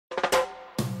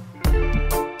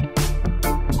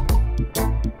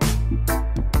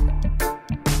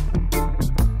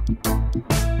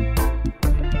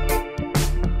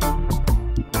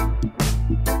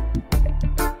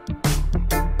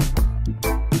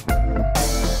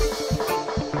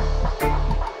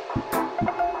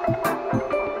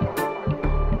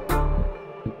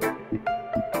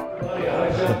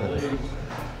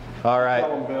All right.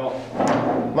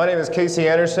 My name is Casey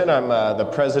Anderson. I'm the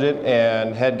president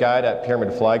and head guide at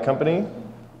Pyramid Fly Company.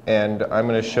 And I'm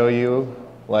going to show you,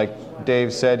 like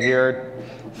Dave said here,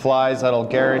 flies that'll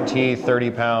guarantee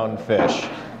 30-pound fish.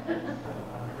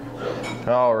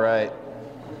 All right.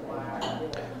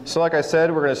 So like I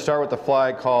said, we're going to start with the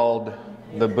fly called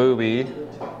the Booby.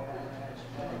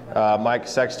 Mike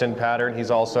Sexton pattern. He's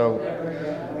also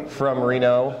from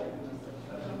Reno.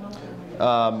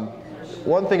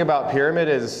 One thing about Pyramid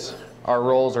is our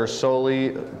rolls are solely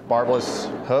barbless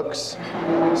hooks.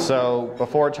 So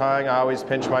before tying, I always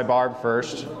pinch my barb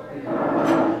first.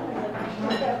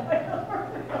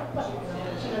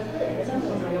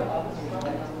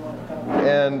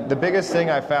 And the biggest thing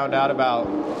I found out about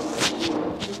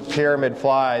Pyramid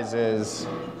flies is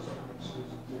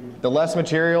the less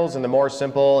materials and the more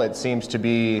simple it seems to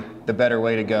be, the better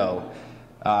way to go.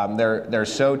 They're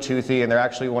so toothy, and they're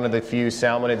actually one of the few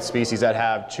salmonid species that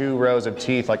have 2 rows of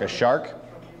teeth like a shark.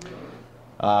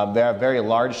 They have very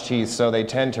large teeth, so they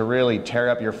tend to really tear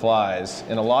up your flies.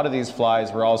 And a lot of these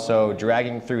flies were also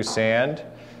dragging through sand.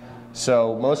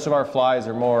 So most of our flies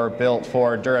are more built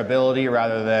for durability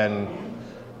rather than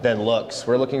looks.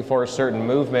 We're looking for certain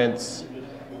movements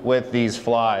with these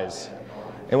flies.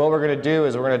 And what we're going to do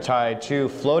is we're going to tie 2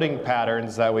 floating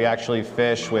patterns that we actually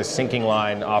fish with sinking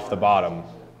line off the bottom.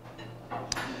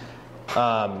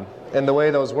 And the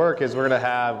way those work is we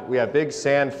have big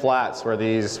sand flats where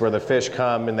the fish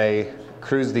come and they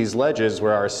cruise these ledges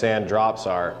where our sand drops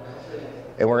are.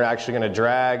 And we're actually going to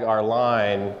drag our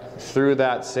line through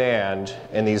that sand,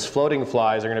 and these floating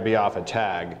flies are going to be off a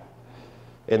tag.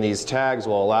 And these tags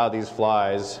will allow these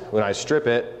flies, when I strip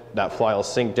it, that fly will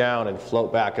sink down and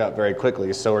float back up very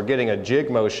quickly. So we're getting a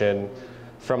jig motion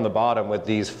from the bottom with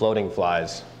these floating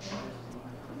flies.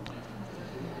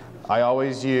 I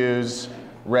always use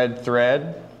red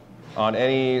thread on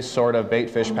any sort of bait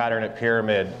fish pattern at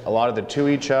Pyramid. A lot of the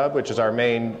tui chub, which is our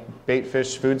main bait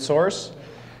fish food source,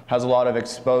 has a lot of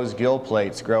exposed gill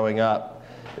plates growing up,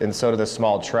 and so do the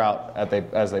small trout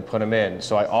as they put them in.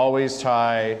 So I always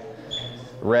tie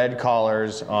red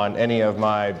collars on any of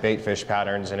my bait fish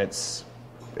patterns, and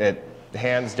it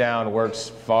hands down works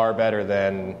far better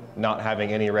than not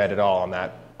having any red at all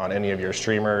on any of your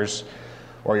streamers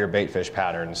or your bait fish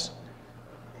patterns.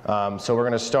 So we're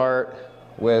going to start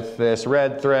with this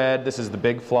red thread. This is the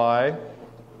big fly,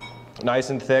 nice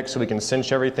and thick so we can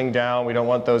cinch everything down. We don't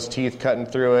want those teeth cutting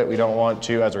through it. We don't want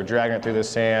to, as we're dragging it through the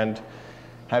sand,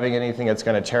 having anything that's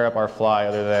going to tear up our fly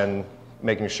other than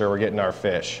making sure we're getting our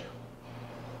fish.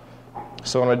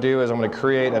 So what I'm going to do is I'm going to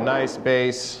create a nice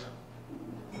base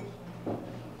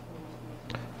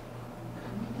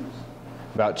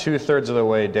about 2/3 of the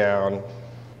way down.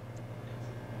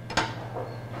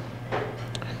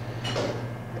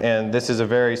 And this is a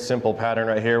very simple pattern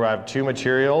right here where I have 2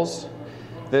 materials.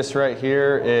 This right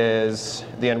here is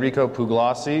the Enrico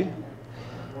Puglisi.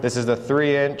 This is the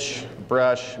 3-inch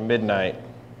brush Midnight.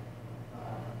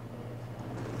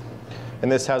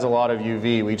 And this has a lot of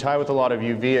UV. We tie with a lot of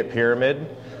UV at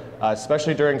Pyramid,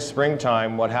 especially during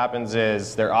springtime. What happens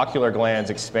is their ocular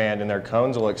glands expand and their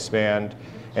cones will expand,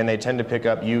 and they tend to pick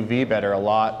up UV better a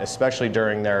lot, especially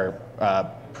during their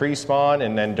pre-spawn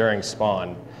and then during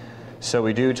spawn. So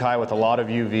we do tie with a lot of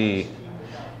UV.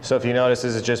 So if you notice,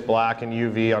 this is just black and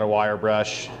UV on a wire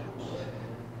brush.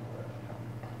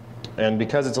 And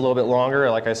because it's a little bit longer,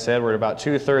 like I said, we're about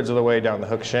 2/3 of the way down the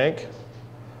hook shank.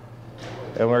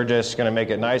 And we're just going to make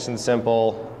it nice and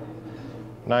simple,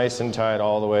 nice and tight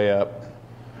all the way up.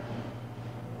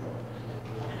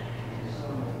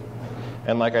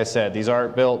 And like I said, these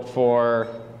aren't built for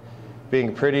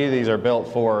being pretty. These are built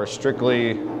for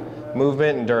strictly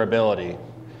movement and durability.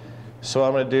 So what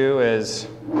I'm going to do is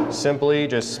simply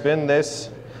just spin this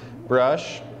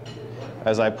brush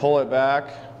as I pull it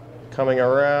back, coming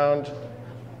around,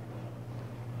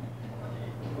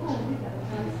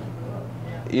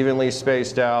 evenly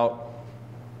spaced out.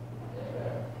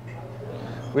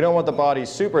 We don't want the body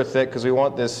super thick because we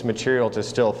want this material to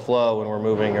still flow when we're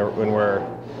moving or when we're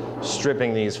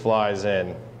stripping these flies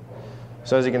in.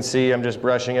 So as you can see, I'm just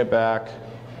brushing it back.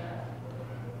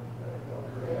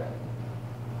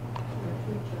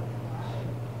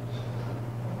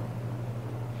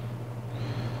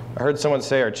 I heard someone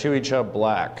say, are chewy chub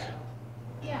black?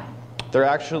 Yeah. They're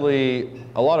actually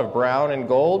a lot of brown and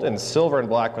gold and silver and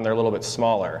black when they're a little bit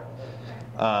smaller.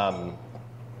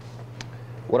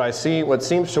 What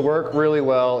seems to work really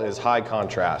well is high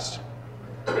contrast.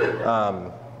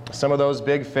 Some of those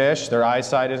big fish, their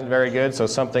eyesight isn't very good, so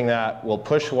something that will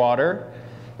push water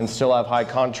and still have high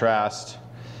contrast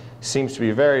seems to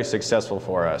be very successful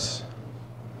for us.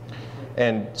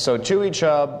 And so tui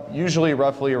chub usually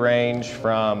roughly range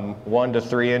from 1 to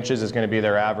 3 inches is going to be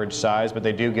their average size, but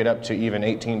they do get up to even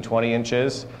 18, 20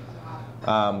 inches.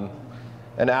 An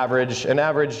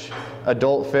average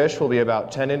adult fish will be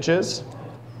about 10 inches.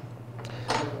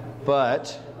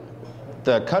 But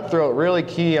the cutthroat really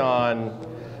key on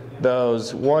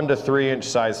those 1 to 3 inch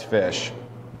size fish.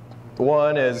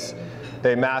 One is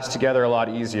they mass together a lot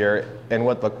easier, and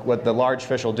what the large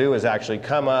fish will do is actually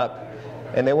come up,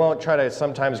 and they won't try to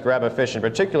sometimes grab a fish in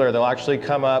particular. They'll actually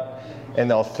come up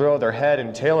and they'll throw their head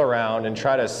and tail around and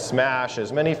try to smash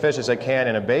as many fish as they can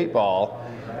in a bait ball.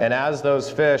 And as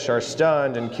those fish are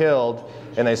stunned and killed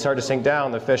and they start to sink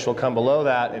down, the fish will come below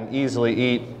that and easily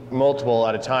eat multiple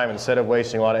at a time instead of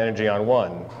wasting a lot of energy on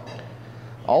one.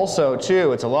 Also,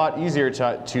 too, it's a lot easier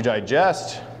to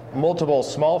digest multiple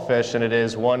small fish than it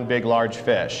is one big large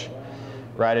fish,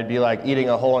 right? It'd be like eating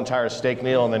a whole entire steak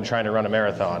meal and then trying to run a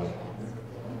marathon.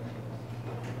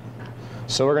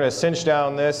 So we're going to cinch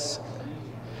down this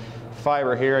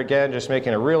fiber here again, just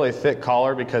making a really thick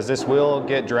collar because this will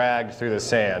get dragged through the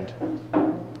sand.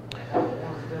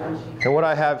 And what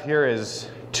I have here is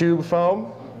tube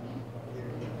foam.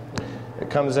 It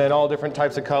comes in all different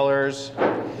types of colors,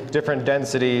 different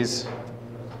densities.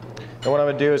 And what I'm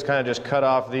going to do is kind of just cut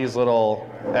off these little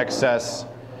excess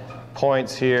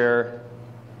points here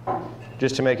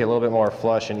just to make it a little bit more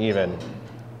flush and even.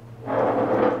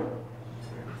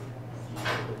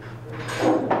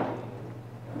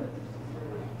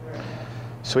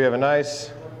 So we have a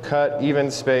nice cut, even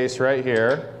space right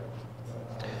here.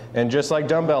 And just like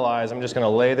dumbbell eyes, I'm just going to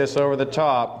lay this over the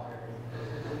top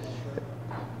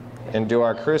and do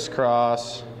our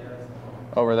crisscross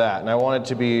over that. And I want it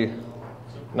to be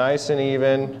nice and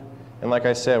even. And like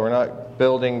I said, we're not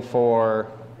building for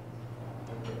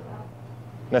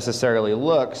necessarily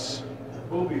looks.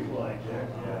 Booby fly, Jack.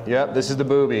 Yeah. Yep, this is the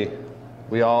booby.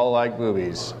 We all like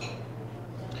boobies.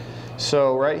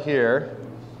 So right here,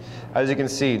 as you can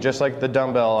see, just like the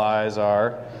dumbbell eyes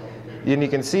are, and you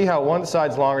can see how one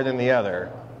side's longer than the other.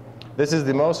 This is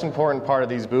the most important part of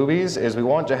these boobies, is we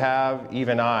want to have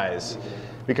even eyes.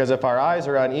 Because if our eyes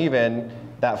are uneven,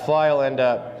 that fly will end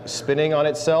up spinning on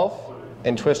itself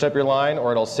and twist up your line,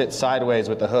 or it'll sit sideways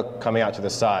with the hook coming out to the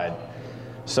side.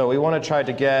 So we want to try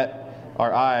to get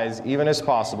our eyes even as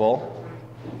possible.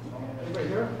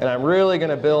 And I'm really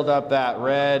going to build up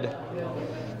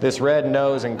this red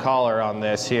nose and collar on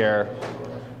this here.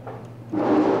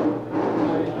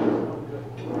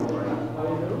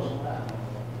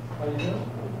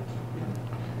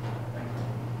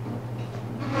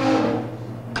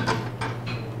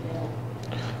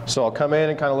 So I'll come in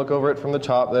and kind of look over it from the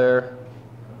top there.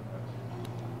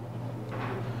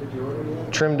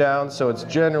 Trim down so it's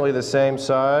generally the same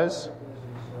size.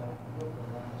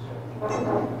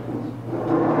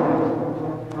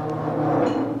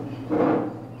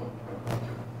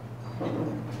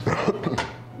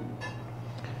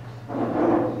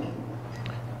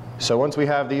 So once we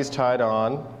have these tied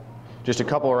on, just a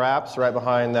couple wraps right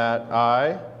behind that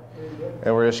eye,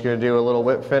 and we're just going to do a little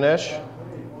whip finish.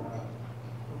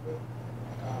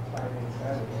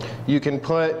 You can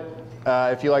put,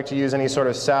 if you like to use any sort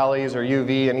of Sally's or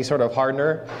UV, any sort of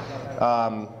hardener,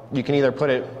 you can either put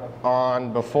it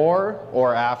on before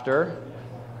or after.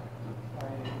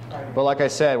 But like I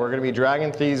said, we're going to be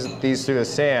dragging these through the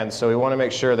sand, so we want to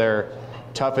make sure they're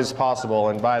tough as possible.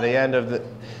 And by the end of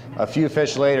a few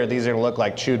fish later, these are going to look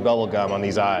like chewed bubble gum on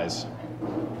these eyes.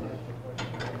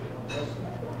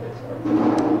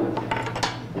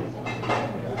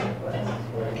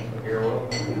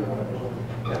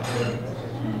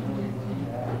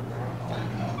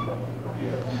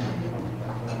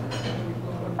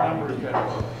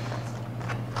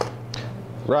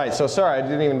 Right, so sorry, I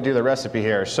didn't even do the recipe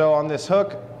here. So on this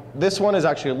hook, this one is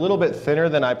actually a little bit thinner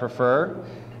than I prefer.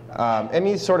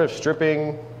 Any sort of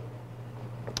stripping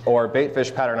or bait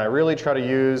fish pattern, I really try to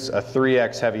use a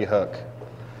 3X heavy hook.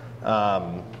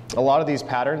 A lot of these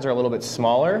patterns are a little bit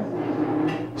smaller.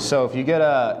 So if you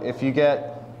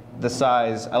get the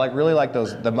size, I really like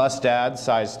the Mustad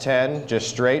size 10, just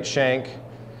straight shank,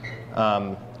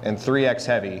 and 3X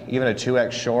heavy, even a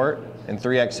 2X short and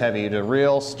 3X heavy, the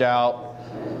real stout,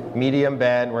 medium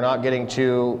bend. We're not getting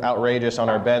too outrageous on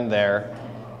our bend there.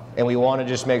 And we want to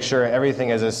just make sure everything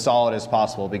is as solid as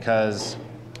possible, because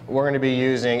we're going to be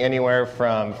using anywhere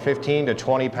from 15 to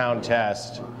 20 pound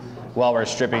test while we're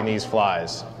stripping these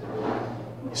flies.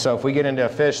 So if we get into a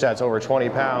fish that's over 20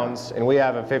 pounds and we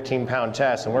have a 15 pound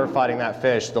test and we're fighting that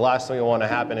fish, the last thing we want to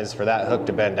happen is for that hook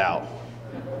to bend out.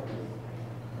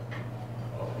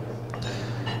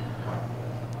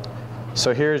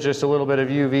 So here's just a little bit of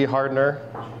UV hardener.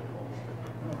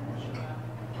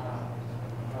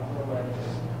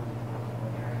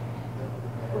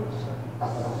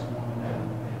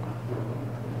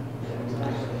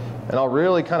 And I'll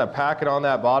really kind of pack it on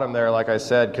that bottom there, like I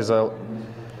said, because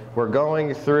we're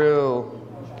going through,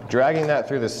 dragging that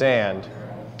through the sand.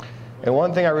 And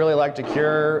one thing I really like to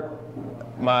cure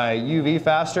my UV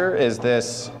faster is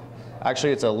this,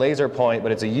 actually it's a laser point,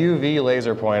 but it's a UV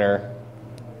laser pointer.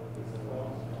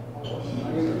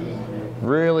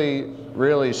 Really,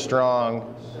 really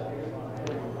strong.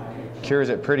 Cures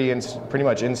it pretty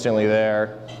much instantly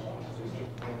there.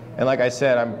 And like I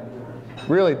said, I'm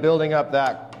really building up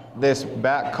this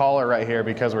back collar right here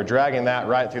because we're dragging that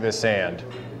right through the sand.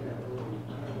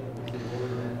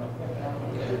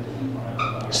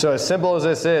 So as simple as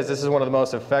this is one of the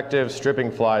most effective stripping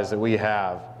flies that we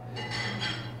have.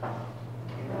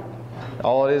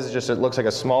 All it is just, it looks like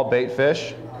a small bait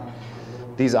fish.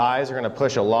 These eyes are going to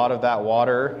push a lot of that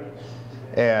water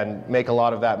and make a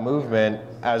lot of that movement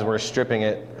as we're stripping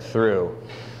it through.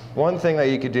 One thing that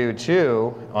you could do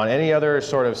too, on any other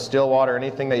sort of still water,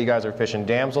 anything that you guys are fishing,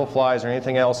 damselflies or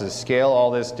anything else, is scale all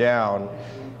this down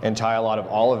and tie a lot of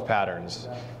olive patterns.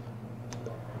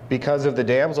 Because of the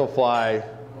damselfly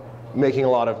making a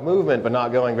lot of movement but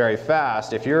not going very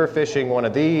fast, if you're fishing one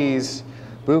of these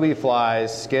booby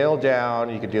flies, scale down,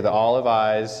 you could do the olive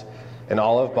eyes, an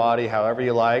olive body, however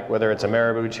you like, whether it's a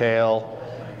marabou tail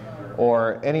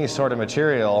or any sort of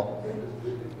material.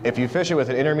 If you fish it with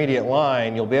an intermediate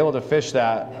line, you'll be able to fish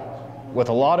that with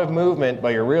a lot of movement,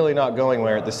 but you're really not going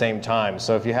anywhere at the same time.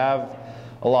 So if you have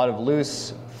a lot of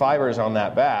loose fibers on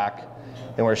that back,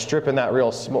 and we're stripping that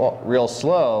real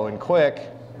slow and quick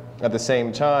at the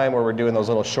same time, where we're doing those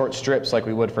little short strips like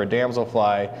we would for a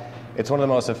damselfly, it's one of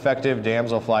the most effective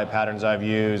damselfly patterns I've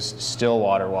used still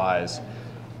water-wise.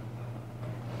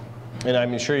 And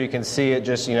I'm sure you can see it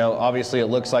just, obviously it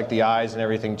looks like the eyes and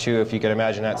everything too, if you can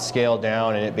imagine that scaled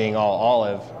down and it being all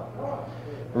olive.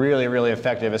 Really, really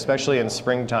effective, especially in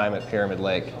springtime at Pyramid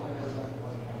Lake.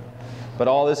 But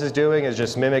all this is doing is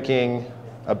just mimicking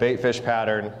a baitfish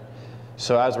pattern.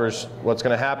 So what's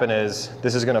going to happen is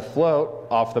this is going to float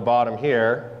off the bottom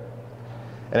here,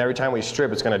 and every time we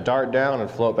strip, it's going to dart down and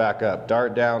float back up,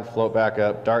 dart down, float back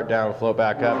up, dart down, float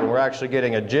back up, and we're actually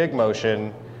getting a jig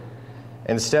motion.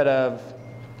 Instead of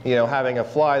having a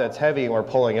fly that's heavy and we're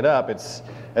pulling it up, it's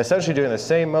essentially doing the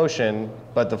same motion,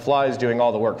 but the fly is doing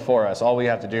all the work for us. All we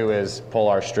have to do is pull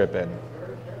our strip in.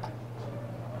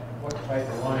 What type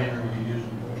of line are you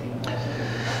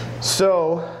using?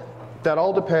 So that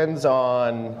all depends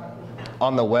on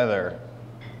the weather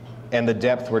and the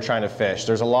depth we're trying to fish.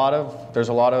 There's a lot of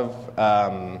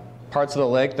parts of the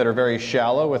lake that are very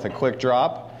shallow with a quick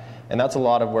drop, and that's a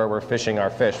lot of where we're fishing our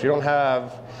fish. We don't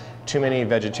have too many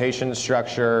vegetation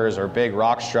structures or big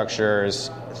rock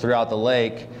structures throughout the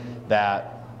lake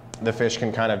that the fish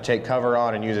can kind of take cover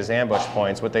on and use as ambush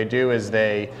points. What they do is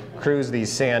they cruise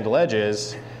these sand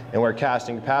ledges, and we're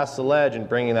casting past the ledge and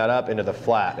bringing that up into the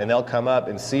flat. And they'll come up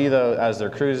and see as they're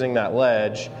cruising that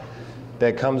ledge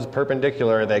that comes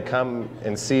perpendicular, they come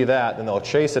and see that, then they'll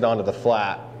chase it onto the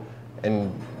flat.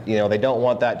 And they don't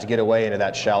want that to get away into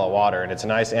that shallow water. And it's a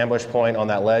nice ambush point on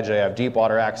that ledge. They have deep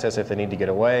water access if they need to get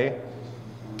away.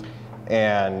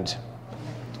 And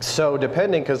so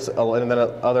depending, because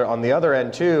on the other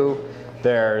end too,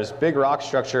 there's big rock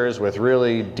structures with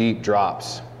really deep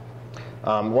drops.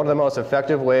 One of the most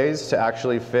effective ways to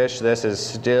actually fish this is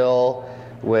still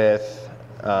with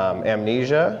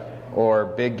amnesia or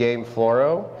big game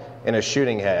fluoro in a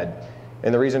shooting head.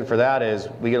 And the reason for that is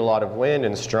we get a lot of wind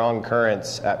and strong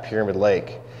currents at Pyramid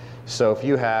Lake. So if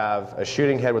you have a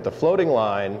shooting head with a floating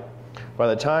line, by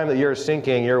the time that you're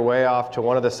sinking, you're way off to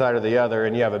one of the side or the other,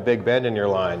 and you have a big bend in your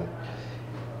line.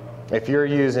 If you're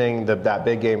using that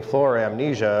big game fluoro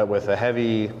amnesia with a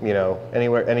heavy,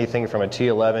 anything from a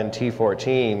T11,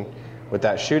 T14, with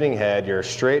that shooting head, you're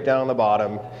straight down the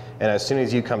bottom, and as soon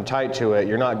as you come tight to it,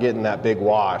 you're not getting that big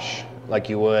wash like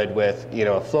you would with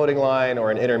a floating line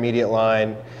or an intermediate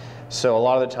line. So a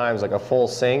lot of the times, like a full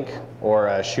sink or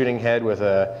a shooting head with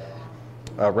a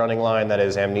running line that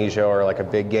is amnesia or like a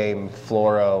big game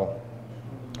fluoro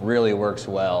really works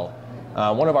well.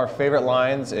 One of our favorite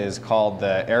lines is called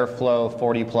the Airflow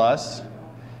 40 Plus,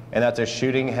 and that's a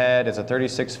shooting head. It's a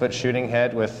 36-foot shooting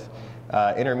head with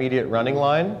intermediate running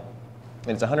line.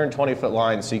 And it's a 120-foot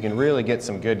line, so you can really get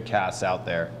some good casts out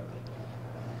there.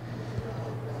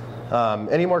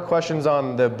 Any more questions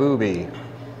on the Booby?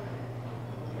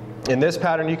 In this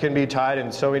pattern, you can be tied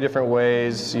in so many different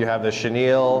ways. You have the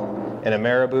chenille and a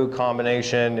marabou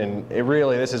combination, and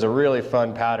this is a really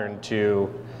fun pattern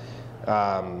to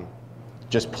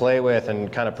just play with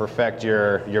and kind of perfect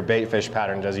your bait fish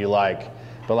patterns as you like.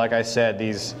 But like I said,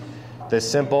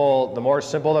 the more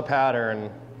simple the pattern,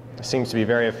 seems to be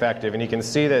very effective. And you can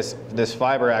see this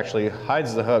fiber actually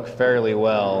hides the hook fairly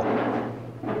well.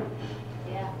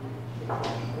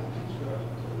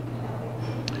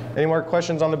 Any more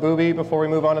questions on the Booby before we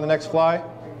move on to the next fly?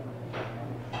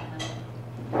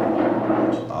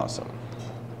 Awesome.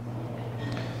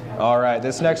 All right,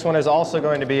 this next one is also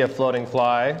going to be a floating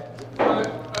fly.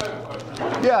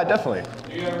 Yeah, definitely.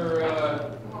 Do you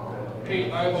ever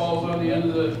paint eyeballs on the end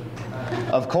of the...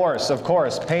 Of course.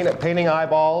 Painting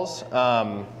eyeballs.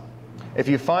 If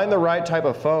you find the right type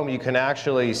of foam, you can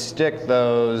actually stick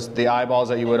the eyeballs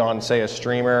that you would on, say, a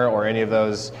streamer or any of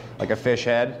those, like a fish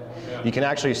head. Yeah. You can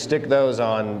actually stick those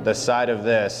on the side of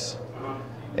this,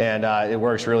 and it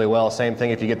works really well. Same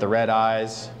thing if you get the red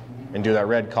eyes and do that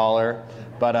red collar.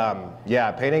 But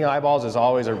yeah, painting eyeballs is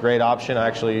always a great option. I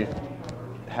actually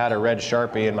had a red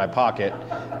Sharpie in my pocket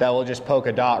that will just poke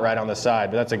a dot right on the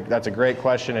side. But that's a great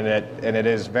question, and it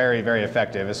is very, very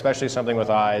effective, especially something with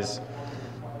eyes.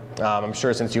 I'm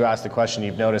sure since you asked the question,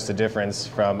 you've noticed the difference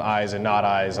from eyes and not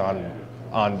eyes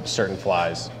on certain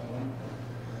flies.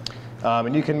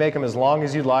 And you can make them as long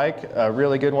as you'd like. A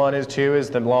really good one is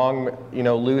the long,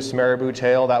 loose marabou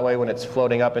tail. That way, when it's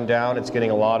floating up and down, it's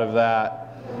getting a lot of that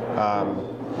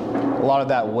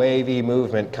wavy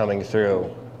movement coming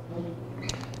through.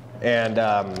 And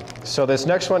so this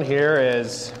next one here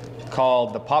is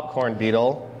called the popcorn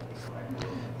beetle.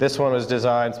 This one was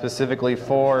designed specifically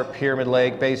for Pyramid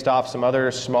Lake, based off some other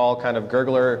small kind of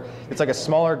gurgler. It's like a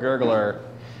smaller gurgler,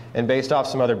 and based off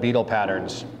some other beetle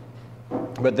patterns.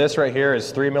 But this right here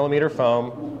is 3mm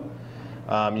foam.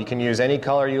 You can use any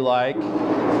color you like.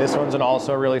 This one's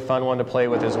also a really fun one to play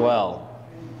with as well.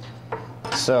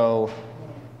 So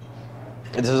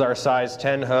this is our size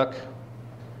 10 hook.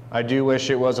 I do wish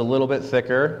it was a little bit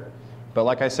thicker, but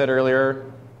like I said earlier,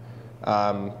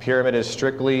 Pyramid is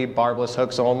strictly barbless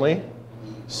hooks only.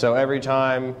 So every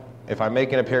time, if I'm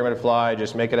making a Pyramid fly,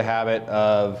 just make it a habit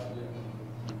of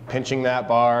pinching that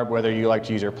barb, whether you like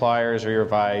to use your pliers or your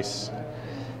vise.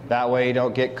 That way you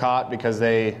don't get caught, because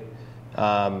they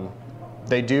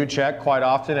do check quite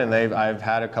often, and I've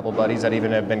had a couple buddies that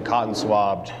even have been cotton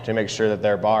swabbed to make sure that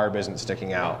their barb isn't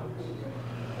sticking out.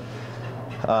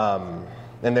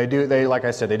 And like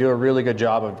I said, they do a really good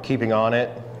job of keeping on it.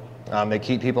 They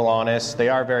keep people honest. They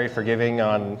are very forgiving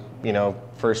on,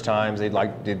 first times. They'd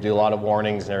like to do a lot of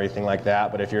warnings and everything like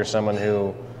that. But if you're someone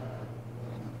who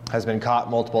has been caught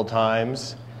multiple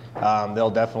times, they'll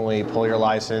definitely pull your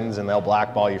license and they'll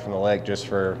blackball you from the lake just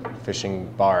for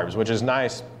fishing barbs, which is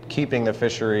nice, keeping the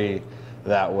fishery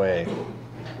that way.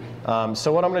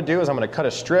 So what I'm going to do is I'm going to cut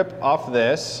a strip off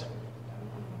this,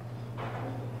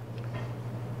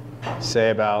 say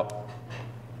about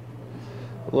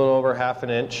a little over ½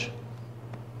 inch.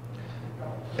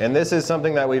 And this is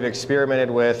something that we've experimented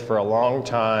with for a long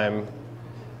time,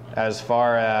 as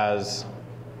far as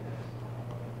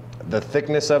the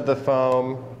thickness of the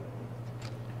foam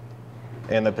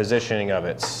and the positioning of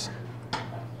it.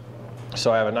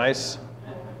 So I have a nice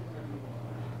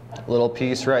little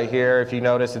piece right here. If you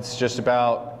notice, it's just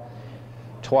about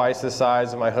twice the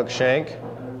size of my hook shank.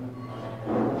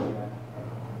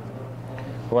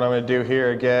 What I'm going to do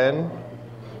here again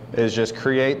is just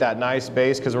create that nice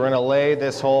base, because we're going to lay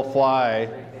this whole fly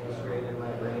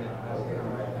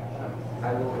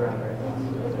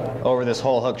over this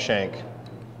whole hook shank.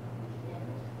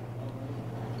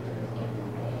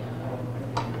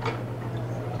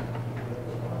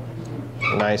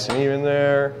 Nice and even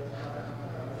there.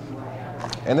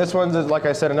 And this one's, like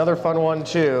I said, another fun one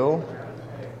too.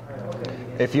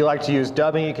 If you like to use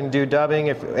dubbing, you can do dubbing.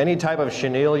 If any type of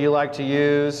chenille you like to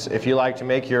use, if you like to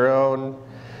make your own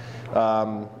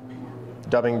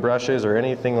dubbing brushes or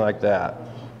anything like that.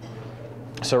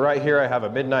 So right here I have a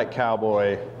Midnight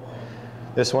Cowboy.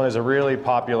 This one is a really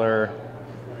popular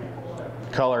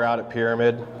color out at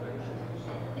Pyramid.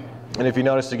 And if you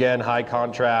notice, again, high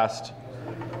contrast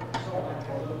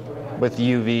with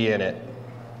UV in it.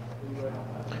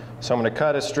 So I'm going to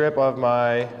cut a strip of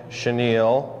my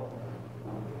chenille.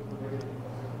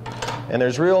 And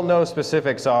there's no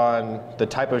specifics on the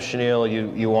type of chenille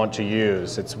you want to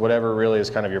use. It's whatever really is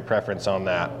kind of your preference on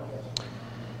that.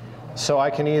 So I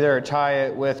can either tie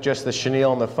it with just the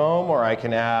chenille and the foam, or I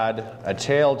can add a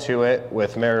tail to it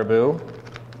with marabou.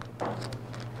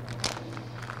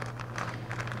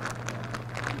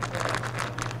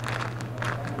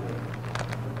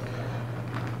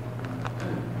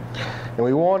 And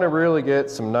we want to really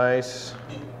get some nice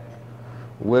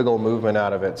wiggle movement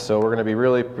out of it. So we're going to be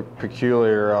really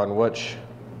peculiar on which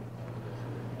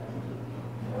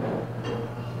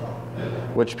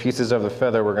pieces of the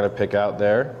feather we're going to pick out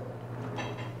there.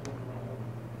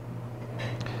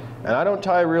 And I don't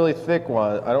tie really thick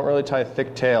ones. I don't really tie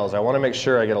thick tails. I want to make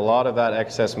sure I get a lot of that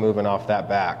excess movement off that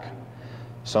back.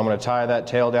 So I'm going to tie that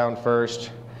tail down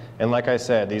first. And like I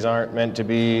said, these aren't meant to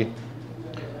be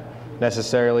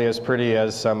necessarily as pretty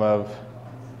as some of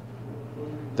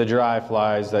the dry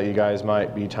flies that you guys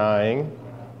might be tying.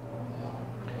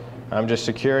 I'm just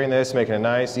securing this, making a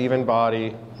nice even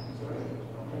body.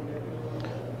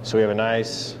 So we have a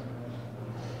nice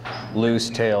loose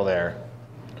tail there.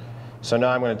 So now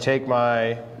I'm going to take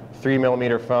my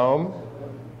 3mm foam.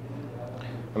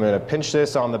 I'm going to pinch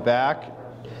this on the back,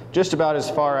 just about as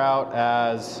far out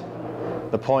as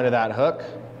the point of that hook.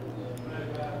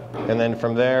 And then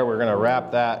from there, we're going to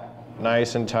wrap that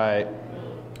nice and tight.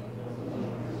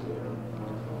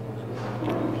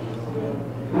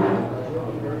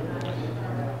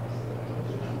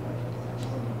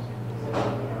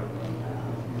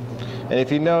 And if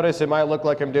you notice, it might look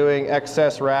like I'm doing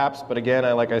excess wraps, but again,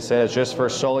 like I said, it's just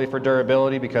solely for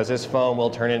durability, because this foam will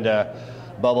turn into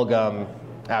bubble gum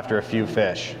after a few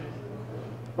fish.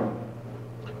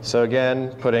 So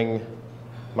again, putting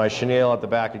my chenille at the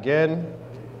back again.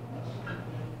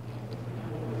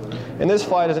 And this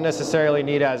fly doesn't necessarily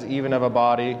need as even of a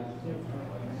body.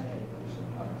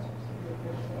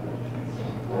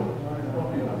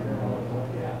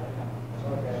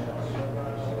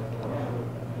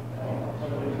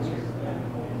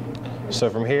 So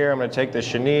from here, I'm going to take the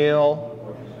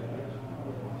chenille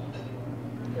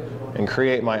and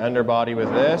create my underbody with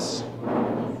this.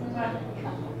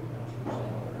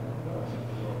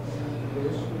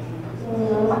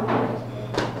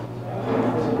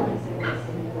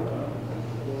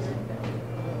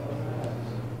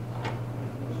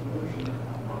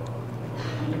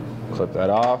 Clip that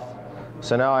off.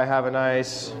 So now I have a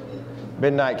nice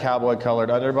midnight cowboy colored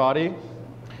underbody.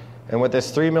 And with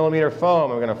this 3mm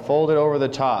foam, I'm going to fold it over the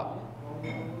top.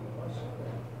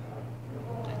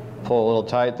 Pull a little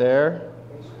tight there.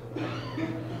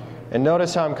 And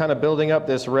notice how I'm kind of building up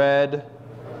this red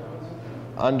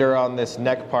under on this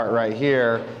neck part right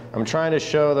here. I'm trying to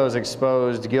show those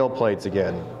exposed gill plates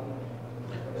again.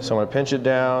 So I'm going to pinch it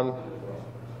down.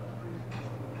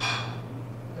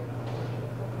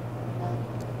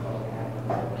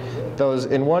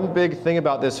 And one big thing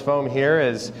about this foam here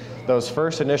is those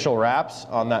first initial wraps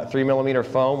on that 3mm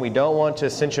foam, we don't want to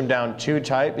cinch them down too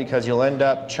tight, because you'll end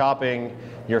up chopping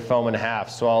your foam in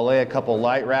half. So I'll lay a couple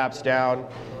light wraps down,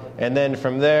 and then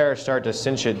from there start to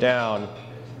cinch it down.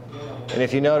 And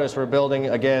if you notice, we're building,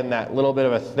 again, that little bit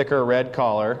of a thicker red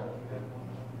collar.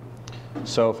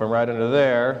 So from right under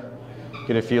there,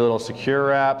 get a few little secure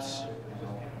wraps.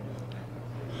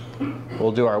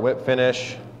 We'll do our whip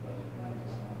finish.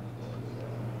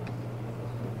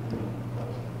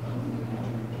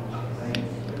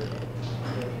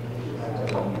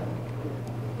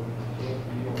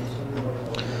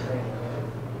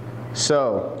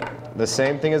 So, the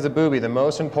same thing as the booby, the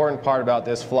most important part about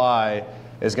this fly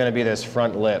is going to be this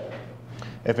front lip.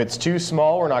 If it's too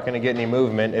small, we're not going to get any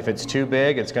movement. If it's too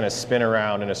big, it's going to spin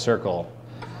around in a circle.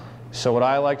 So what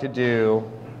I like to do,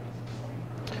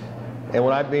 and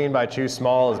what I mean by too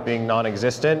small is being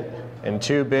non-existent, and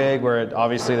too big where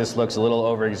obviously this looks a little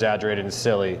over-exaggerated and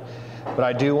silly. But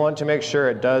I do want to make sure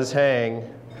it does hang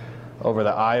over the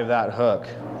eye of that hook,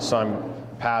 so I'm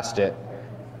past it.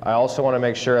 I also want to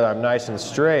make sure that I'm nice and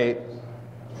straight,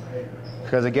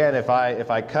 because again, if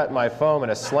I cut my foam at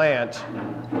a slant,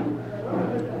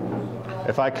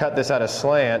 if I cut this at a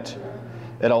slant,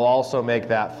 it'll also make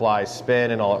that fly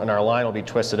spin, and our line will be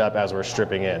twisted up as we're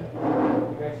stripping in.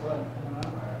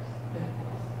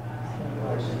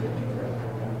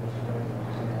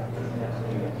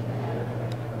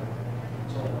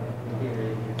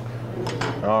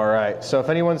 All right, so if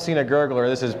anyone's seen a gurgler,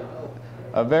 this is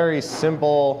a very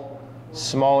simple,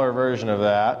 smaller version of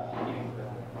that.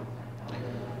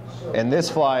 And this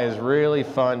fly is really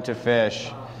fun to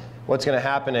fish. What's going to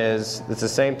happen is, it's the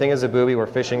same thing as a booby. We're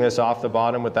fishing this off the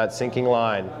bottom with that sinking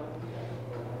line.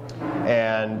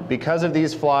 And because of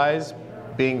these flies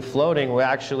being floating, we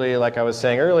actually, like I was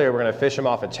saying earlier, we're going to fish them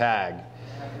off a tag.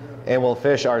 And we'll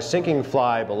fish our sinking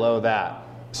fly below that.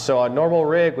 So a normal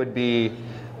rig would be,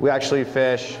 we actually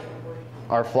fish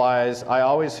our flies. I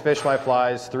always fish my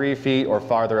flies 3 feet or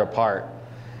farther apart,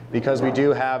 because we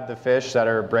do have the fish that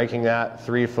are breaking that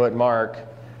 3-foot mark.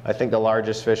 I think the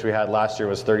largest fish we had last year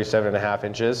was 37.5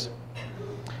 inches.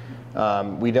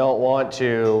 We don't want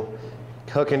to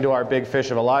hook into our big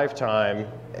fish of a lifetime,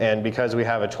 and because we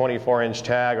have a 24-inch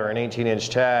tag or an 18-inch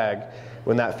tag,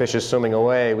 when that fish is swimming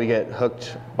away, we get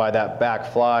hooked by that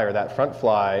back fly or that front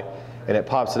fly, and it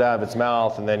pops it out of its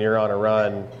mouth, and then you're on a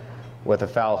run with a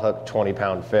foul hook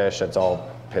 20-pound fish that's all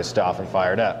pissed off and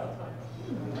fired up.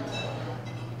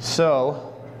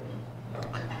 So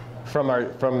from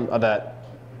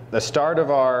the start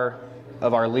of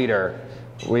our leader,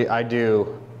 I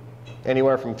do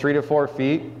anywhere from 3 to 4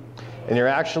 feet, and you're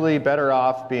actually better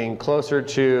off being closer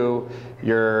to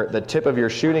the tip of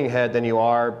your shooting head than you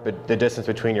are the distance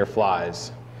between your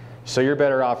flies. So you're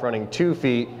better off running 2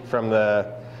 feet from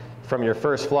your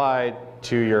first fly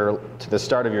to the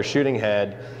start of your shooting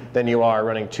head than you are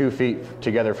running 2 feet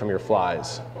together from your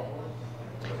flies.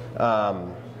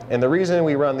 And the reason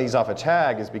we run these off a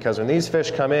tag is because when these fish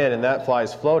come in and that fly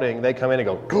is floating, they come in and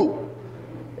go, "Goo!"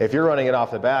 If you're running it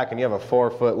off the back and you have a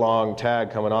 4-foot long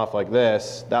tag coming off like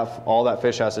this, all that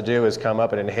fish has to do is come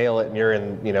up and inhale it, and you're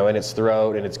in its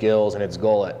throat and its gills and its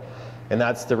gullet. And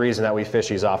that's the reason that we fish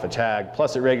these off a tag.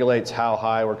 Plus it regulates how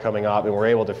high we're coming up, and we're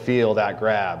able to feel that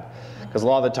grab. Because a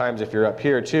lot of the times if you're up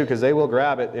here too, because they will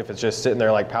grab it if it's just sitting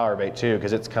there like power bait too,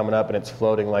 because it's coming up and it's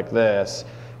floating like this,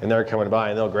 and they're coming by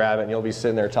and they'll grab it, and you'll be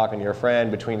sitting there talking to your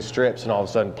friend between strips, and all of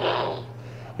a sudden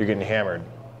you're getting hammered.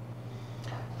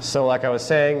 So like I was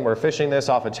saying, we're fishing this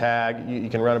off a tag. You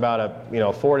can run about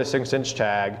a 4 to 6 inch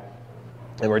tag,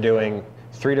 and we're doing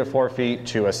 3 to 4 feet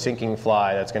to a sinking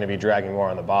fly that's going to be dragging more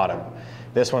on the bottom.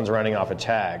 This one's running off a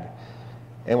tag.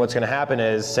 And what's going to happen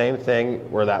is, same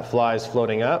thing where that fly is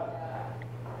floating up.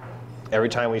 Every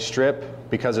time we strip,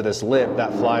 because of this lip,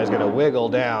 that fly is going to wiggle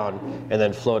down and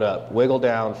then float up. Wiggle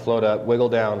down, float up, wiggle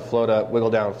down, float up, wiggle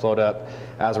down, float up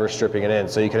as we're stripping it in.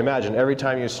 So you can imagine every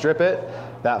time you strip it,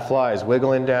 that fly is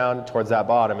wiggling down towards that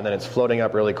bottom, and then it's floating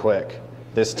up really quick.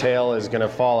 This tail is going to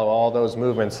follow all those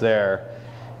movements there.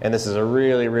 And this is a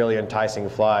really, really enticing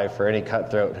fly for any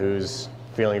cutthroat who's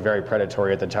feeling very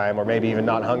predatory at the time, or maybe even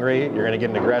not hungry. You're going to get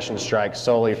an aggression strike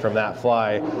solely from that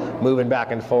fly moving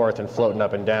back and forth and floating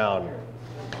up and down.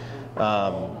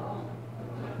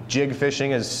 Jig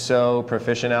fishing is so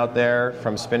proficient out there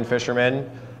from spin fishermen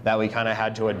that we kind of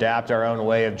had to adapt our own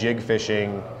way of jig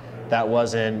fishing that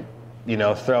wasn't,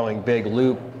 throwing big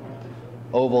loop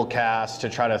oval casts to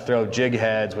try to throw jig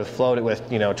heads with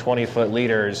 20-foot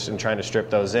leaders and trying to strip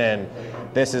those in.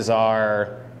 This is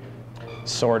our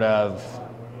sort of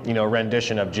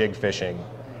rendition of jig fishing,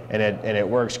 and it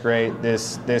works great.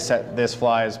 This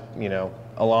fly is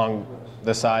along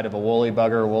the side of a woolly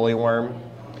bugger, woolly worm,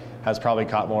 has probably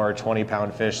caught more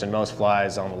 20-pound fish than most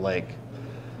flies on the lake,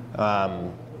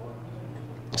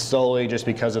 solely just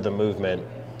because of the movement.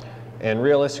 And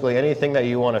realistically, anything that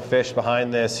you want to fish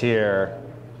behind this here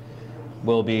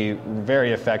will be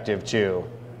very effective too.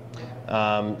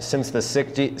 Since the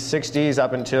 60s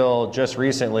up until just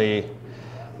recently,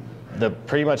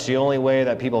 pretty much the only way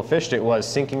that people fished it was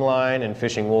sinking line and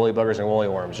fishing woolly buggers and woolly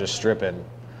worms, just stripping.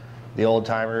 The old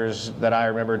timers that I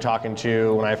remember talking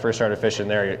to when I first started fishing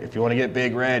there, if you want to get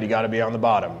big red, you got to be on the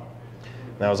bottom.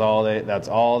 That's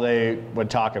all they would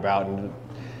talk about. And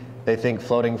they think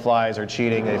floating flies are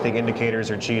cheating. They think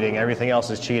indicators are cheating. Everything else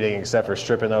is cheating except for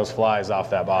stripping those flies off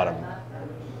that bottom.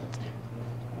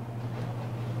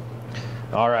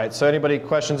 All right, so anybody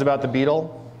questions about the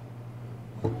Beetle?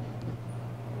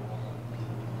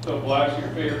 So black's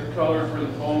your favorite color for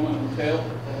the foam and the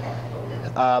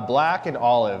tail? Black and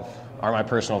olive are my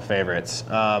personal favorites.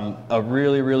 A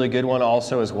really, really good one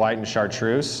also is white and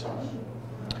chartreuse.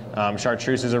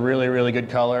 Chartreuse is a really, really good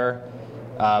color.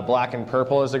 Black and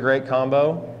purple is a great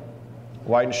combo.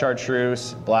 White and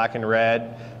chartreuse, black and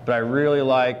red. But I really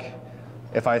like,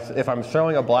 if I'm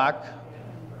throwing a black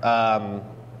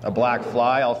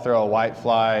fly, I'll throw a white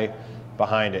fly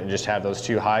behind it and just have those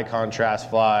two high contrast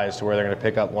flies to where they're going to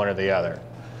pick up one or the other.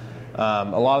 A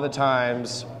lot of the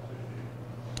times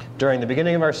during the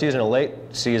beginning of our season or late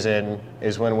season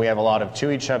is when we have a lot of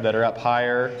tui chub that are up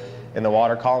higher in the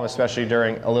water column, especially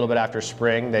during a little bit after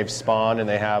spring. They've spawned and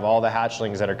they have all the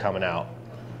hatchlings that are coming out.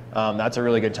 That's a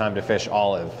really good time to fish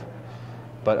olive.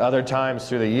 But other times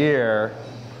through the year,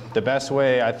 the best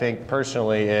way I think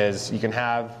personally is you can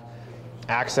have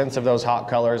accents of those hot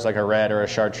colors like a red or a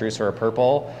chartreuse or a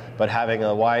purple, but having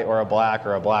a white or a black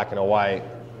and a white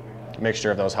mixture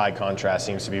of those high contrast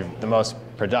seems to be the most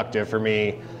productive for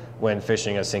me when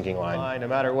fishing a sinking line. No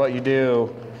matter what you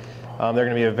do, they're going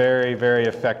to be a very, very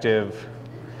effective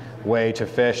way to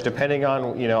fish, depending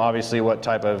on, obviously what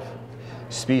type of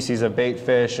species of bait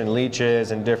fish and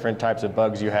leeches and different types of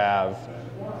bugs you have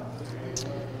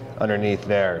underneath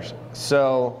there.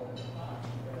 So,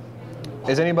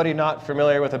 is anybody not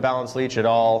familiar with a balanced leech at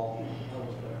all?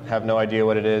 Have no idea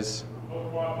what it is?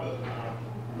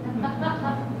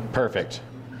 Perfect.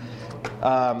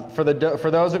 For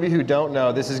those of you who don't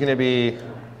know, this is going to be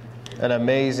an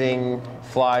amazing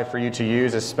fly for you to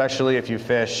use, especially if you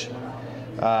fish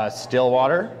still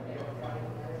water.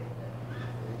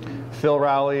 Phil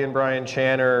Rowley and Brian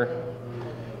Chan are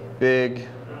big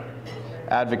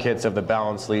advocates of the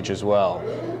balanced leech as well.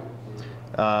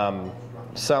 A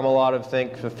lot of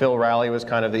think Phil Rowley was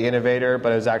kind of the innovator,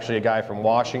 but it was actually a guy from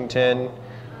Washington,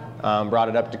 brought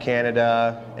it up to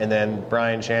Canada, and then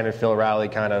Brian Chan and Phil Rowley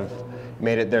kind of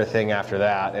made it their thing after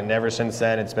that. And ever since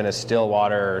then, it's been a still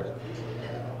water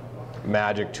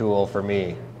magic tool for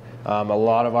me. A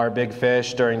lot of our big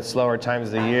fish during slower times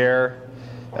of the year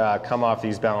come off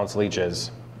these balanced leeches.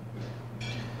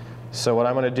 So what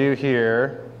I'm going to do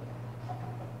here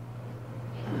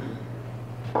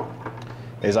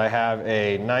is I have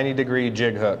a 90-degree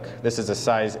jig hook. This is a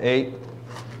size 8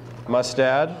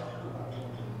 mustad.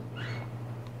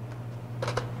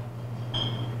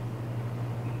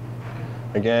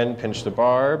 Again, pinch the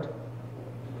barb.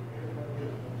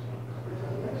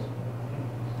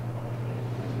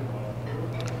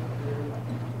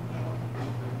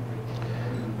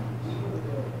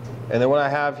 And then what I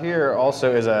have here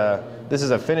also is this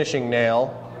is a finishing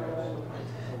nail.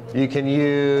 You can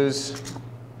use,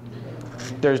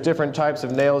 there's different types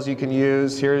of nails you can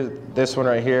use. Here, this one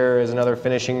right here is another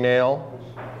finishing nail.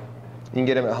 You can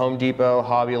get them at Home Depot,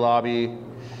 Hobby Lobby.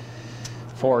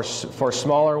 For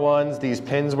smaller ones, these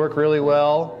pins work really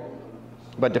well,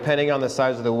 but depending on the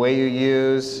size of the weight you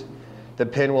use, the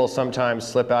pin will sometimes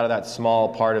slip out of that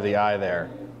small part of the eye there.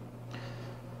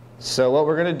 So what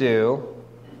we're going to do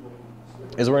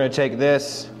is we're going to take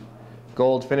this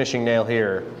gold finishing nail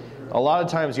here. A lot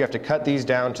of times you have to cut these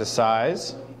down to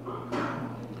size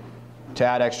to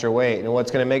add extra weight. And what's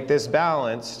going to make this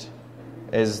balanced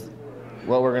is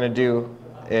what we're going to do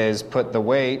is put the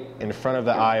weight in front of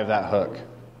the eye of that hook.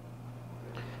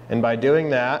 And by doing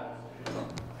that,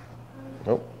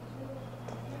 oh,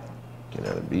 get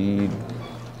another bead.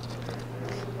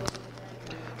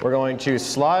 We're going to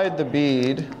slide the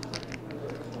bead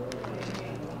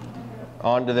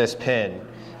onto this pin.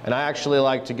 And I actually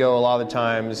like to go a lot of the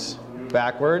times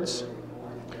backwards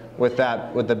with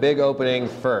the big opening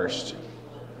first.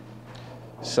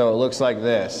 So it looks like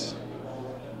this.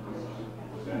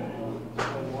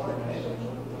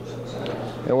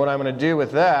 And what I'm going to do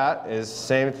with that is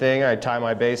same thing. I tie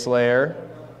my base layer,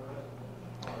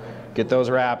 get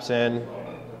those wraps in.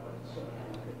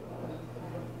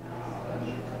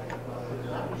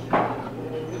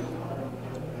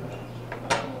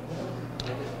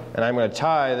 And I'm going to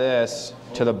tie this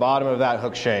to the bottom of that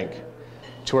hook shank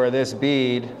to where this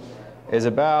bead is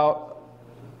about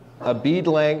a bead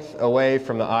length away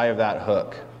from the eye of that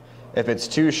hook. If it's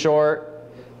too short,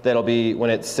 that'll be, when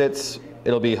it sits,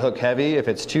 it'll be hook heavy. If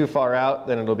it's too far out,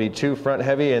 then it'll be too front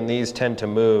heavy, and these tend to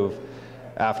move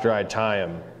after I tie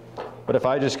them. But if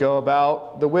I just go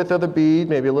about the width of the bead,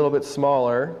 maybe a little bit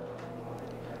smaller,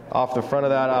 off the front of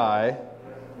that eye,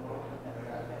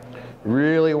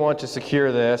 really want to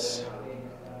secure this.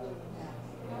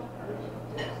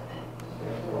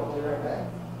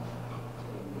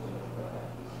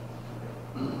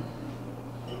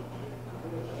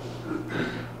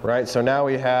 Right, so now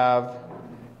we have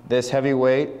this heavy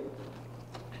weight.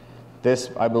 This,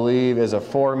 I believe, is a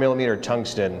 4mm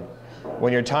tungsten.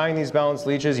 When you're tying these balanced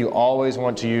leeches, you always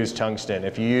want to use tungsten.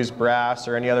 If you use brass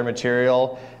or any other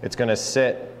material, it's going to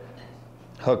sit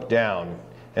hooked down.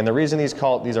 And the reason these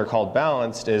are called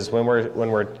balanced is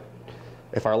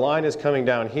if our line is coming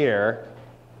down here,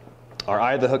 our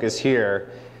eye of the hook is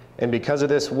here, and because of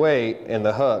this weight in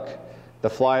the hook, the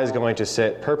fly is going to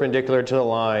sit perpendicular to the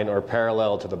line or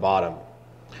parallel to the bottom.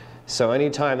 So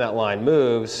anytime that line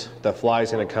moves, the fly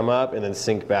is going to come up and then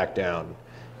sink back down.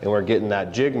 And we're getting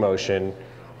that jig motion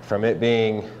from it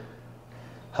being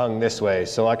hung this way.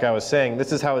 So like I was saying,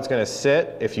 this is how it's going to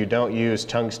sit if you don't use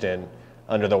tungsten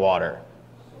under the water.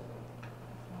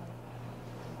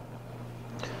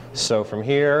 So from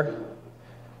here,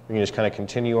 we can just kind of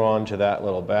continue on to that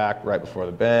little back right before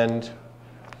the bend.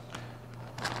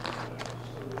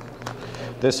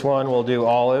 This one we'll do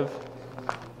olive.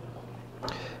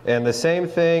 And the same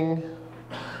thing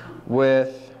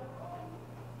with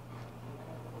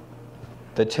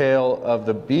the tail of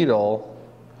the beetle.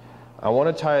 I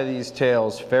want to tie these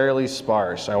tails fairly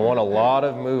sparse. I want a lot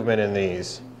of movement in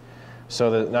these.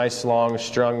 So the nice long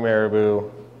strung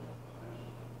marabou,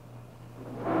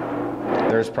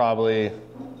 there's probably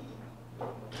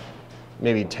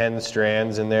maybe 10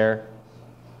 strands in there.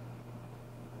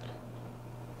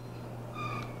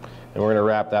 And we're going to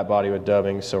wrap that body with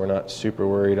dubbing, so we're not super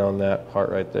worried on that part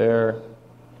right there.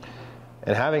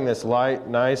 And having this light,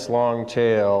 nice long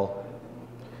tail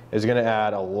is going to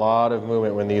add a lot of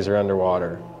movement when these are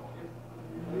underwater.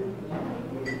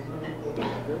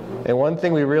 And one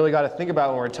thing we really got to think about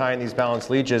when we're tying these balanced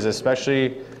leeches,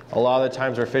 especially a lot of the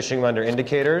times we're fishing them under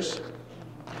indicators,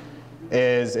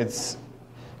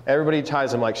 everybody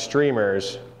ties them like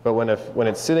streamers, but when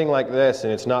it's sitting like this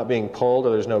and it's not being pulled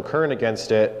or there's no current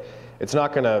against it, it's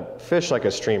not going to fish like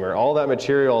a streamer. All that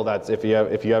material, if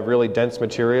you have really dense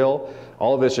material,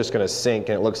 all of it's just going to sink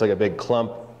and it looks like a big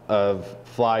clump of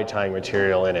fly tying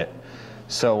material in it.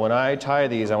 So when I tie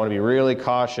these, I want to be really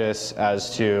cautious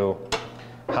as to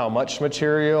how much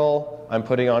material I'm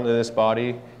putting onto this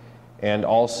body and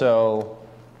also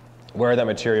where that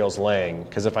material's laying.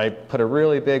 Because if I put a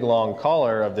really big long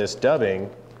collar of this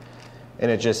dubbing and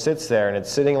it just sits there and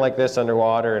it's sitting like this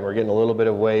underwater and we're getting a little bit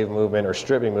of wave movement or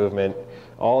stripping movement,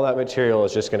 all that material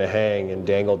is just going to hang and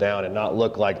dangle down and not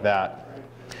look like that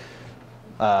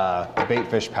bait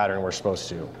fish pattern we're supposed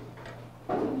to.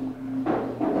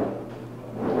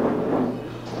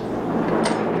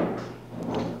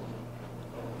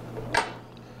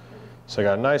 So I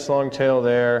got a nice long tail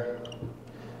there.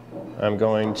 I'm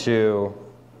going to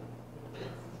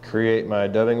create my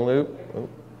dubbing loop.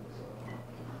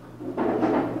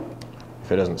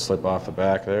 If it doesn't slip off the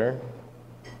back there.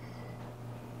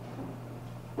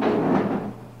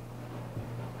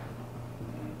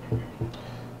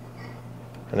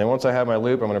 And then once I have my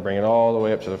loop, I'm going to bring it all the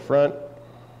way up to the front.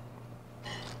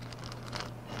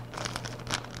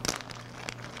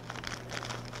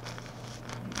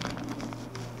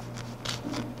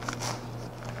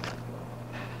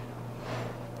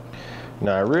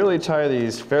 Now I really tie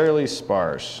these fairly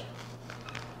sparse.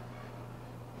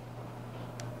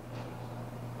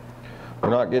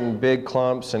 We're not getting big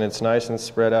clumps and it's nice and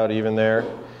spread out even there.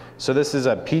 So this is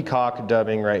a peacock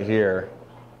dubbing right here.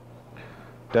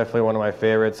 Definitely one of my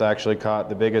favorites. I actually caught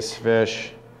the biggest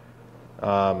fish,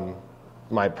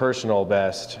 my personal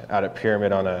best, out at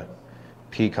Pyramid on a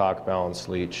peacock balanced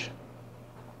leech.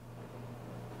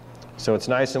 So it's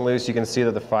nice and loose. You can see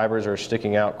that the fibers are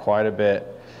sticking out quite a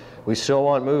bit. We still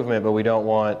want movement, but we don't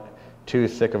want too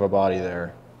thick of a body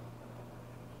there.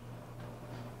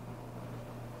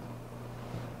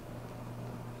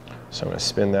 So I'm going to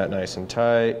spin that nice and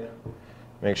tight.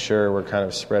 Make sure we're kind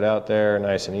of spread out there,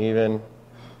 nice and even.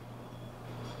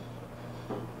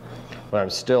 But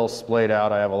I'm still splayed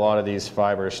out. I have a lot of these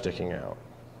fibers sticking out.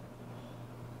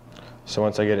 So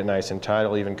once I get it nice and tight,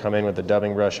 I'll even come in with the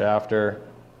dubbing brush after.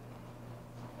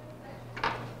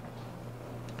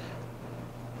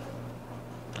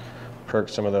 Perk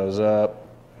some of those up.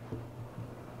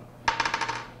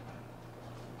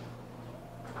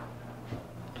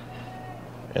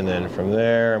 And then from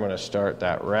there, I'm going to start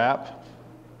that wrap.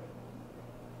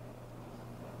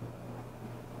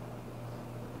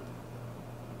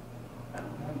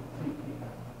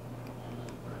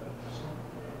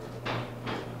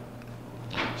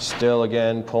 Still,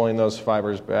 again, pulling those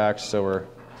fibers back so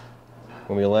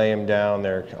when we lay them down,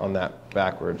 they're on that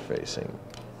backward facing.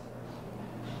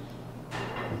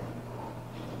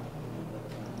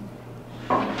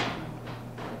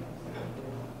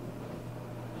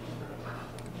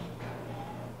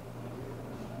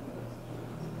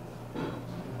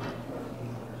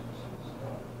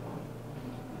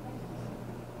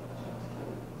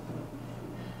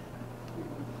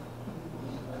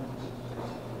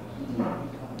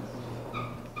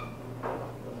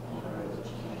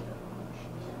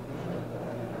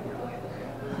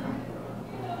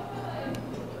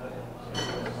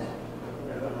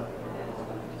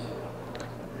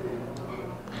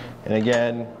 And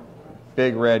again,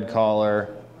 big red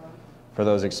collar for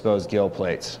those exposed gill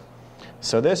plates.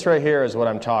 So this right here is what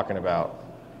I'm talking about.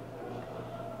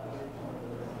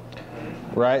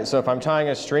 Right, so if I'm tying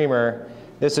a streamer,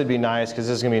 this would be nice because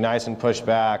this is going to be nice and pushed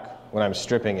back when I'm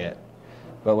stripping it.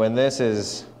 But when this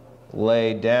is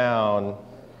laid down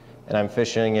and I'm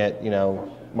fishing it,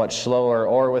 much slower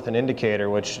or with an indicator,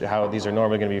 how these are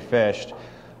normally going to be fished,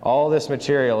 all this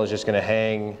material is just going to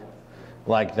hang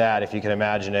like that. If you can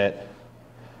imagine it,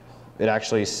 it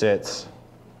actually sits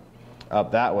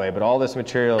up that way, but all this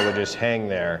material would just hang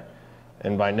there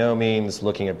and by no means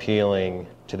looking appealing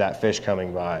to that fish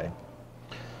coming by.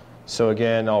 So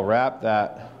again, I'll wrap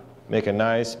that, make a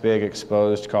nice big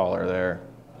exposed collar there.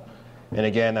 And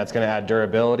again, that's going to add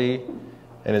durability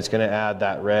and it's going to add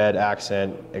that red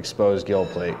accent exposed gill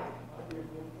plate.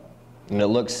 And it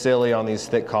looks silly on these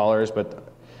thick collars, but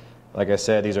like I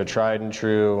said, these are tried and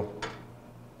true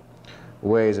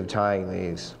ways of tying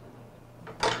these.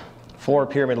 For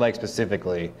Pyramid Lake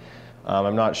specifically.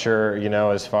 I'm not sure,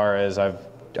 as far as I've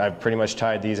pretty much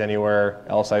tied these anywhere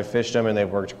else I've fished them and they've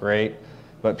worked great.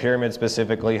 But Pyramid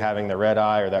specifically, having the red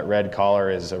eye or that red collar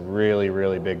is a really,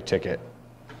 really big ticket.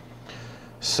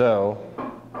 So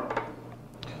what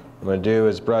I'm going to do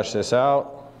is brush this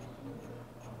out.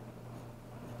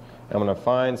 I'm going to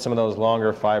find some of those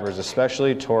longer fibers,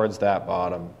 especially towards that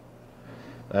bottom.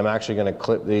 I'm actually going to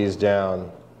clip these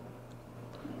down,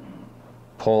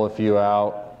 pull a few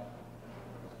out.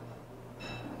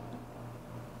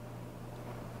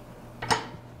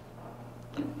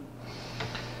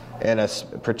 And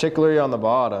particularly on the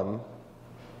bottom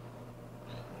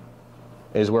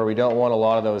is where we don't want a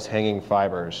lot of those hanging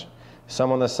fibers.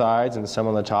 Some on the sides and some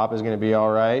on the top is going to be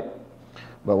all right.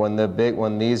 But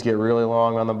when these get really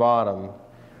long on the bottom,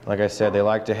 like I said, they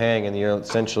like to hang, and you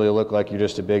essentially look like you're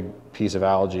just a big piece of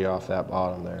algae off that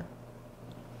bottom there.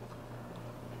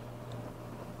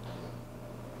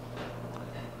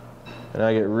 And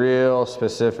I get real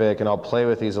specific, and I'll play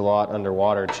with these a lot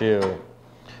underwater too,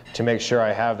 to make sure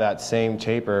I have that same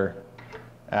taper,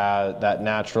 that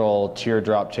natural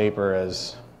teardrop taper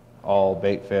as all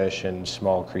bait fish and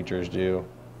small creatures do.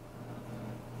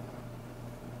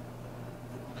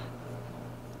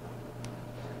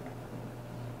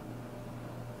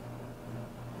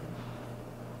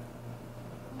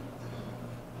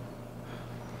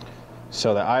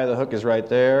 So the eye of the hook is right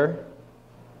there.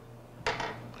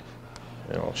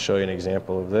 And I'll show you an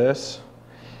example of this.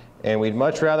 And we'd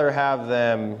much rather have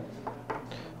them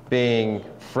being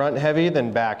front heavy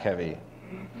than back heavy.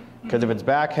 Because if it's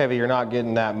back heavy, you're not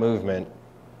getting that movement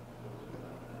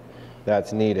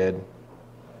that's needed.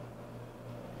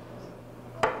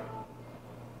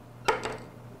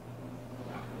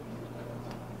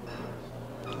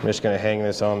 I'm just going to hang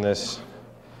this on this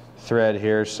thread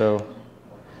here so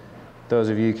those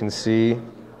of you can see.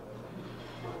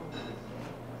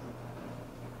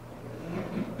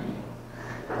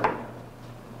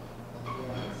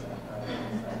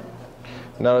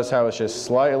 Notice how it's just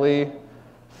slightly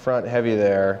front heavy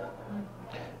there.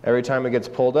 Every time it gets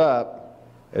pulled up,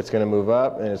 it's going to move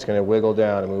up and it's going to wiggle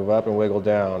down and move up and wiggle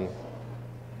down.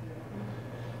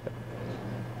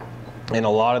 And a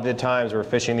lot of the times we're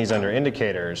fishing these under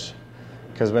indicators,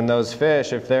 because when those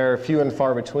fish, if they're few and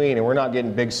far between and we're not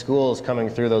getting big schools coming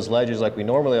through those ledges like we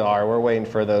normally are, we're waiting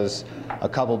for a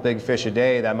couple big fish a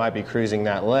day that might be cruising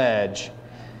that ledge.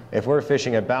 If we're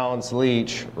fishing a balanced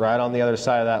leech right on the other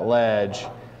side of that ledge,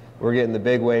 we're getting the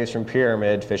big waves from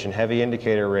pyramid, fishing heavy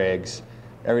indicator rigs.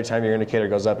 Every time your indicator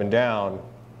goes up and down,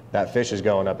 that fish is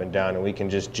going up and down, and we can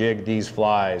just jig these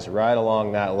flies right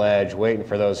along that ledge, waiting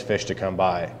for those fish to come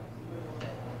by.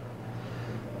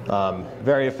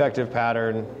 Very effective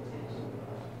pattern.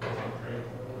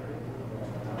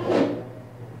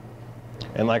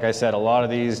 And like I said, a lot of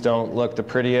these don't look the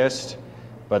prettiest,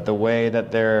 but the way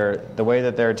that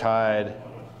they're tied,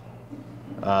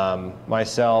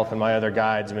 myself and my other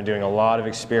guides have been doing a lot of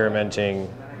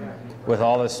experimenting with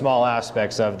all the small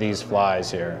aspects of these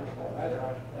flies here.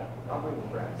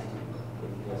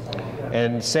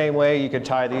 And same way you could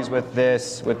tie these with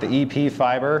the EP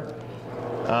fiber.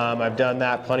 I've done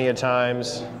that plenty of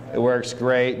times. It works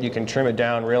great. You can trim it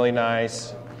down really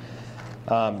nice.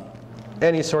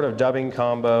 Any sort of dubbing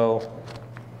combo.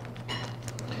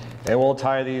 And we'll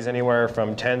tie these anywhere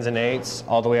from 10s and 8s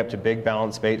all the way up to big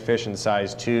balanced bait fish in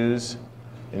size 2s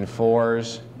and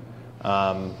 4s.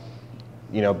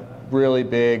 You know, really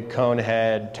big cone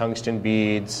head, tungsten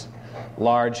beads,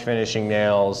 large finishing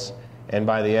nails, and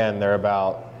by the end they're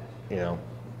about,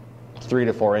 3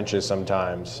 to 4 inches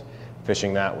sometimes,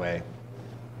 fishing that way.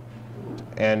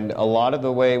 And a lot of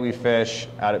the way we fish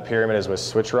out at Pyramid is with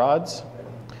switch rods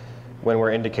when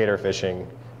we're indicator fishing.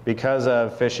 Because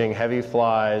of fishing heavy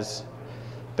flies,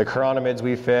 the chironomids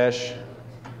we fish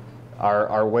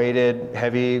are weighted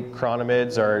heavy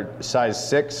chironomids are size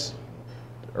 6,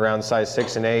 around size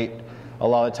 6 and 8. A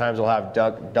lot of times we'll have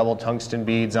double tungsten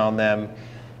beads on them,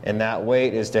 and that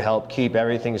weight is to help keep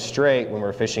everything straight when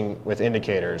we're fishing with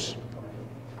indicators.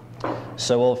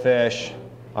 So we'll fish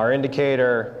our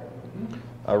indicator,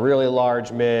 a really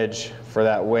large midge for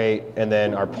that weight, and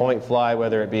then our point fly,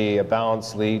 whether it be a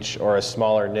balanced leech or a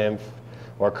smaller nymph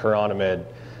or chironomid.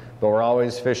 But we're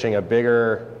always fishing a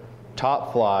bigger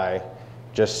top fly,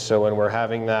 just so when we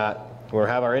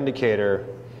have our indicator,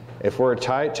 if we're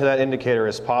tight to that indicator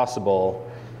as possible,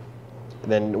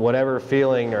 then whatever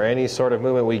feeling or any sort of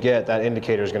movement we get, that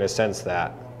indicator is going to sense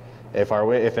that. If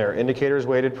our indicator is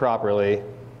weighted properly,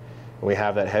 and we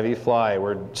have that heavy fly,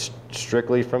 we're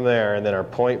strictly from there, and then our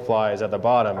point fly is at the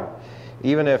bottom.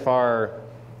 Even if our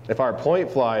point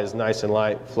fly is nice and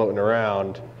light floating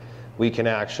around, we can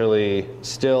actually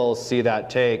still see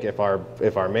that take if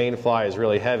our main fly is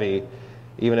really heavy,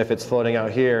 even if it's floating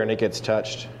out here and it gets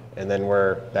touched, and then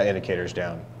that indicator's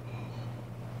down.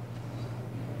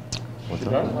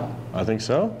 I think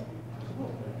so.